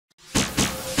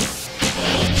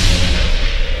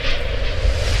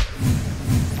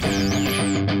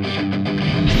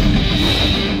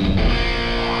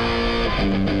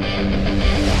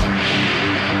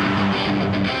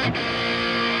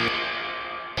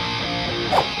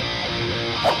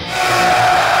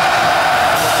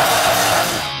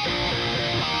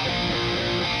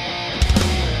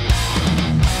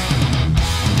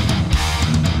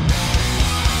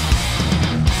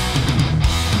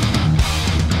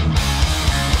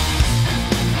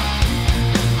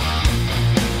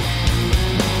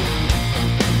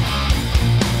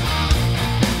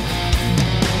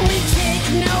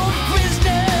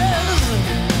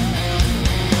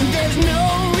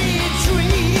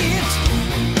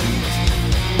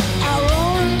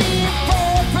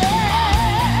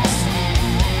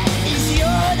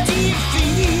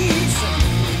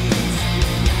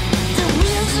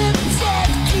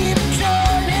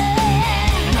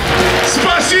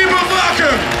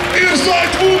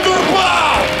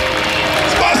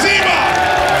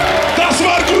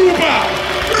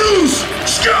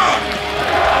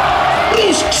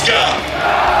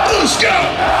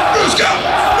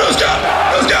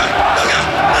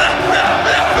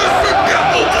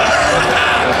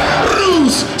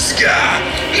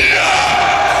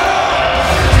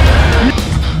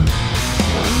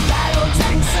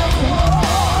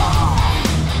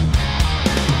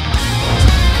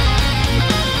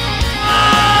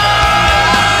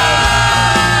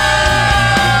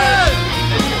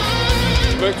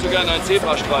ein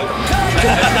Zebrastreifen.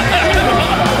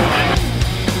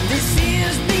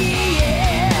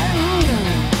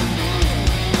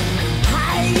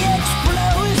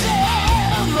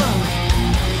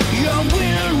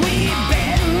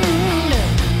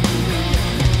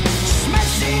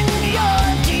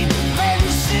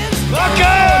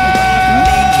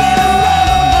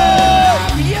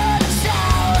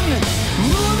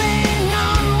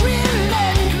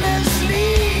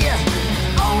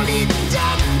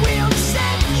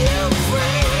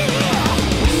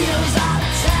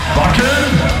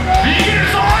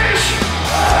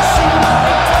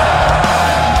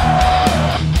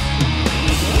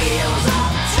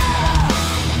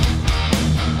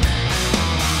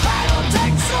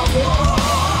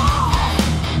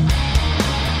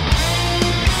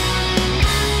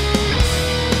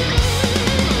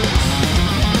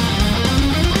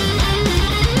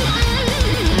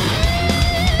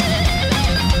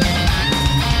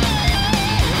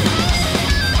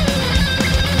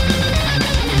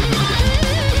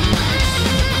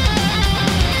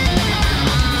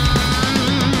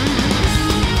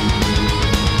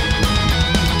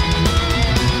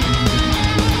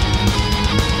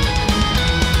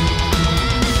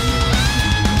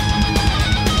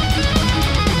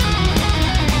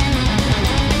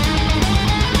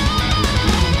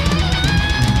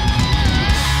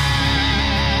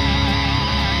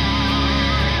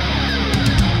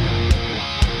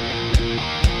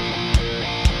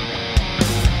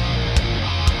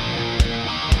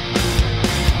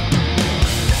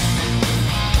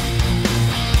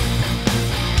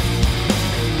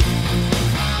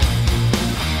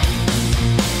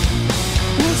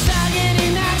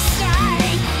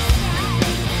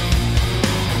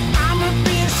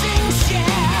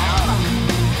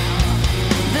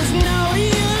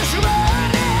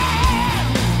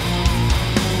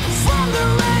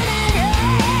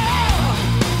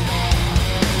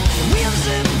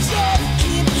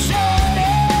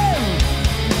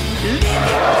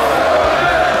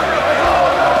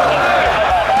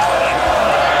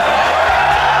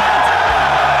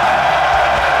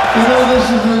 You know this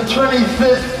is the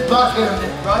 25th Wacken,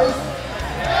 right?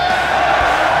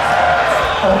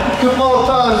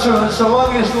 It's the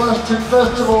longest lasting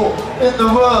festival in the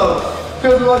world.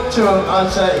 Good luck to them, I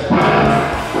say.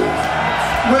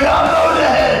 We are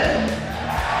Motorhead!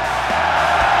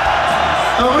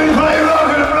 And we play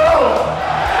rock and roll!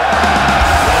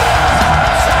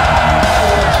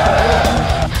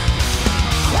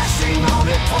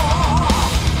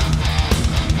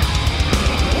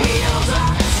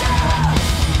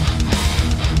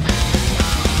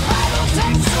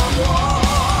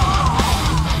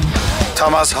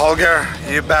 Thomas, Holger,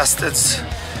 you bastards.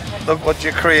 Look what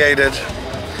you created.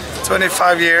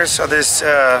 25 years of this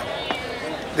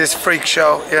freak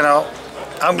show, you know.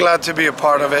 I'm glad to be a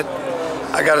part of it.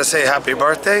 I gotta say happy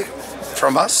birthday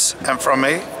from us and from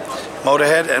me,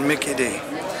 Motorhead and Mickey D.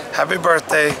 Happy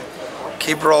birthday.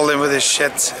 Keep rolling with this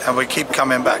shit and we keep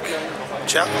coming back.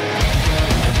 Ciao.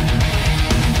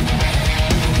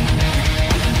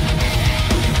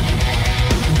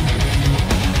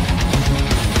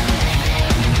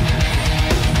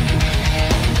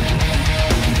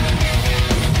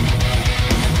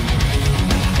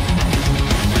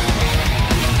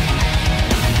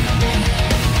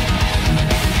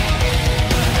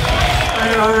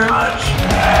 Thank you very much.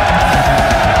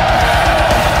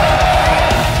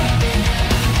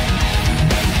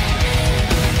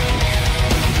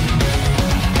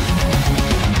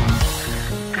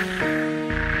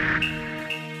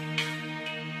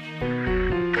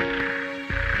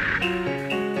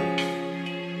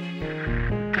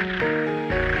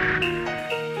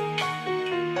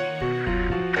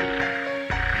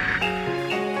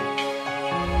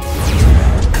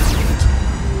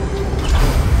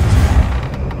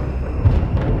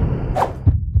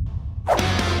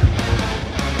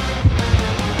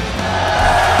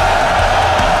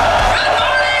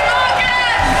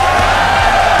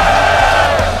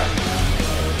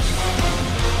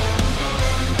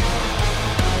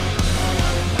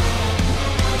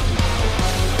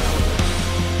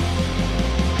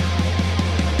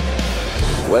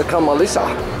 Welcome, Alyssa.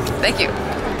 Thank you.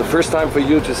 The first time for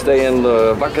you to stay in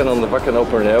the Wacken on the Wacken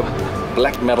Open Air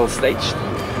black metal stage.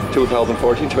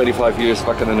 2014, 25 years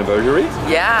Wacken anniversary.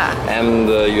 Yeah. And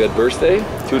you had birthday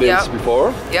 2 days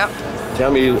before. Yep.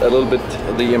 Tell me a little bit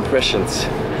the impressions.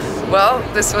 Well,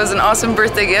 this was an awesome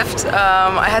birthday gift.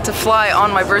 I had to fly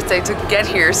on my birthday to get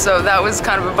here, so that was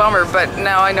kind of a bummer, but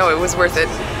now I know it was worth it.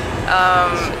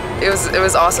 It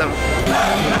was awesome.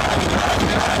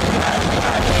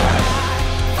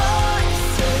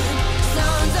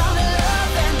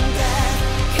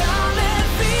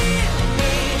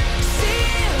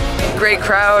 great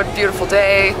crowd, beautiful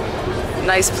day,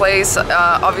 nice place.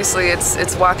 Obviously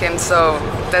it's Wacken, so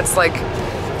that's like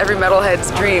every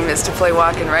metalhead's dream is to play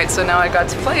Wacken, right? So now I got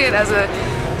to play it as a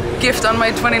gift on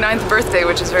my 29th birthday,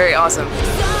 which is very awesome.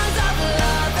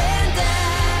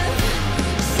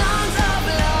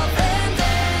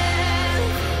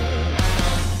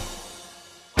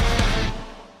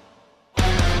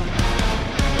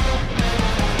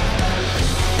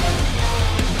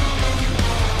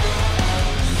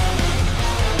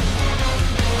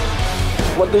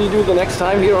 What do you do the next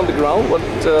time here on the ground? What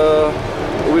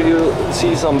will you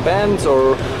see some bands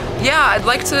or? Yeah, I'd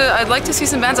like to see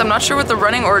some bands. I'm not sure what the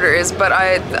running order is, but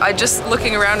I just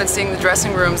looking around and seeing the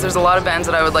dressing rooms, there's a lot of bands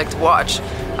that I would like to watch.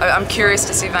 I'm curious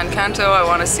to see Van Canto. I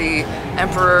want to see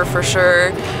Emperor for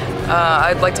sure.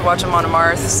 I'd like to watch them on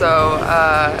Amarth. So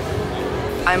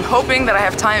I'm hoping that I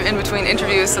have time in between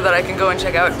interviews so that I can go and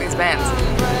check out these bands.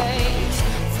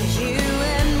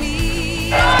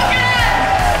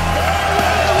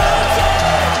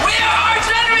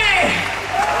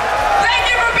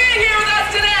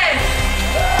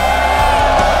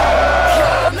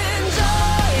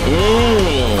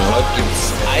 Heute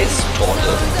gibt's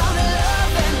Eistorte.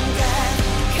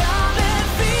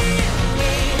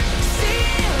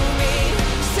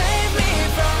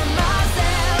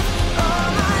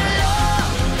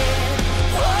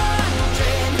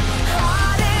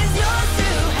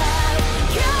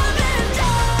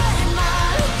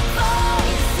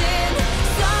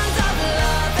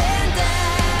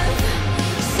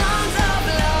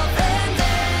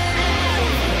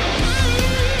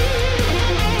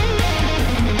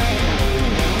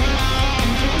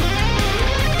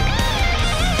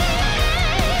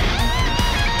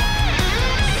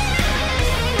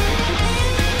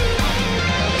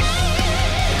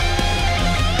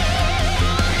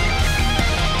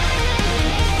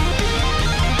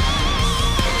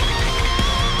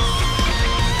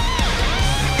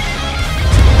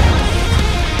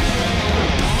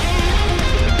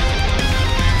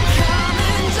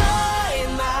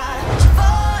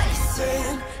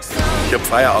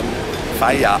 Ich habe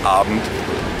Feierabend,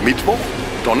 Mittwoch,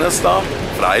 Donnerstag,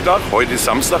 Freitag, heute ist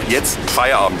Samstag, jetzt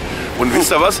Feierabend. Und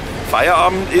wisst ihr was?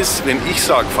 Feierabend ist, wenn ich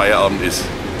sage Feierabend ist,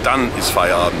 dann ist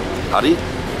Feierabend. Harry,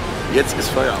 jetzt ist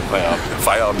Feierabend.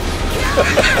 Feierabend.